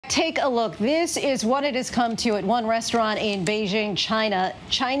Take a look. This is what it has come to at one restaurant in Beijing, China.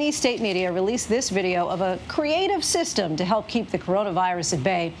 Chinese state media released this video of a creative system to help keep the coronavirus at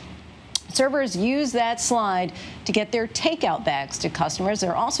bay. Servers use that slide to get their takeout bags to customers.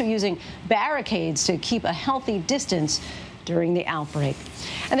 They're also using barricades to keep a healthy distance during the outbreak.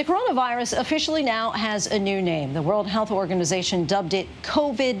 And the coronavirus officially now has a new name. The World Health Organization dubbed it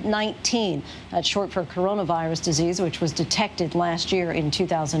COVID-19. That's short for coronavirus disease, which was detected last year in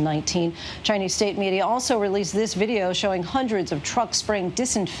 2019. Chinese state media also released this video showing hundreds of trucks spraying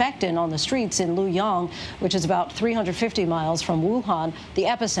disinfectant on the streets in Luoyang, which is about 350 miles from Wuhan, the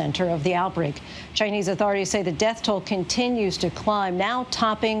epicenter of the outbreak. Chinese authorities say the death toll continues to climb, now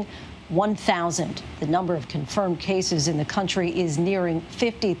topping 1,000. The number of confirmed cases in the country is nearing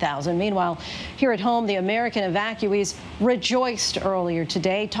 50,000. Meanwhile, here at home, the American evacuees rejoiced earlier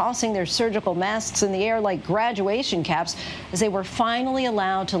today, tossing their surgical masks in the air like graduation caps as they were finally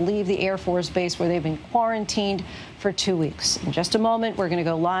allowed to leave the Air Force Base where they've been quarantined for 2 weeks. In just a moment, we're going to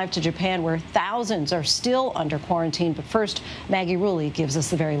go live to Japan, where thousands are still under quarantine. But first, Maggie Rulli gives us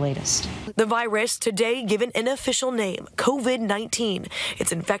the very latest. The virus today given an official name, COVID-19.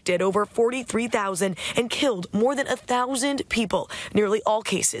 It's infected over 43,000 and killed more than 1,000 people, nearly all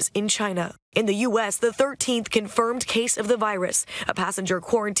cases in China. In the U.S., the 13th confirmed case of the virus. A passenger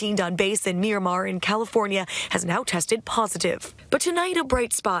quarantined on base in Miramar in California has now tested positive. But tonight, a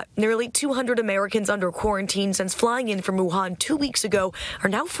bright spot. Nearly 200 Americans under quarantine since flying in from Wuhan 2 weeks ago are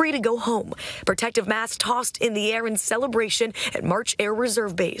now free to go home. Protective masks tossed in the air in celebration at March Air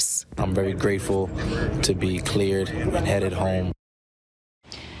Reserve Base. I'm very grateful to be cleared and headed home.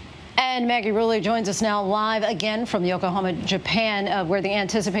 And Maggie Rulli joins us now live again from Yokohama, Japan, where the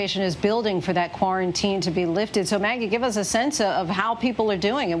anticipation is building for that quarantine to be lifted. So, Maggie, give us a sense of how people are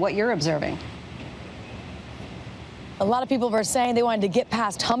doing and what you're observing. A lot of people were saying they wanted to get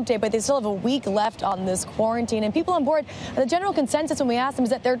past hump day, but they still have a week left on this quarantine. And people on board, the general consensus when we asked them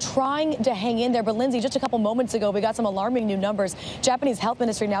is that they're trying to hang in there. But Lindsay, just a couple moments ago, we got some alarming new numbers. Japanese health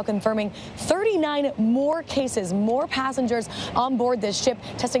ministry now confirming 39 more cases, more passengers on board this ship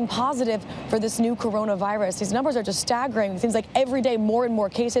testing positive for this new coronavirus. These numbers are just staggering. It seems like every day more and more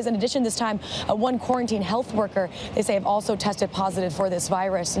cases. In addition, this time, one quarantine health worker, they say, have also tested positive for this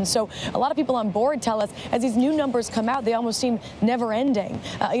virus. And so a lot of people on board tell us as these new numbers come out, they almost seem never ending.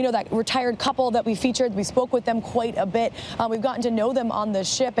 You know, that retired couple that we featured, we spoke with them quite a bit. We've gotten to know them on the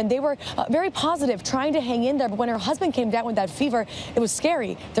ship, and they were very positive, trying to hang in there. But when her husband came down with that fever, it was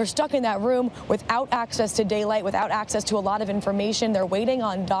scary. They're stuck in that room without access to daylight, without access to a lot of information. They're waiting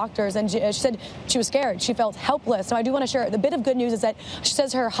on doctors, and she said she was scared. She felt helpless. So I do want to share the bit of good news is that she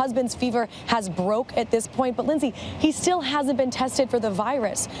says her husband's fever has broke at this point. But Lindsay, he still hasn't been tested for the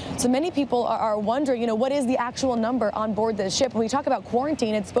virus. So many people are wondering, you know, what is the actual number on board the ship? When we talk about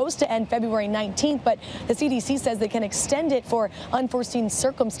quarantine, it's supposed to end February 19th, but the CDC says they can extend it for unforeseen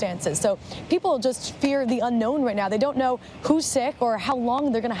circumstances. So people just fear the unknown right now. They don't know who's sick or how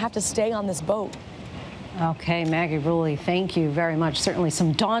long they're going to have to stay on this boat. Okay, Maggie Rulli, thank you very much. Certainly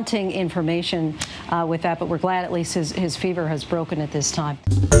some daunting information with that, but we're glad at least his fever has broken at this time.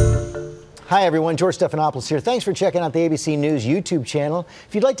 Hi, everyone. George Stephanopoulos here. Thanks for checking out the ABC News YouTube channel.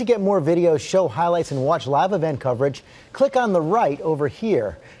 If you'd like to get more videos, show highlights, and watch live event coverage, click on the right over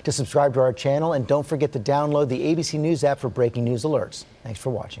here to subscribe to our channel. And don't forget to download the ABC News app for breaking news alerts. Thanks for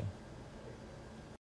watching.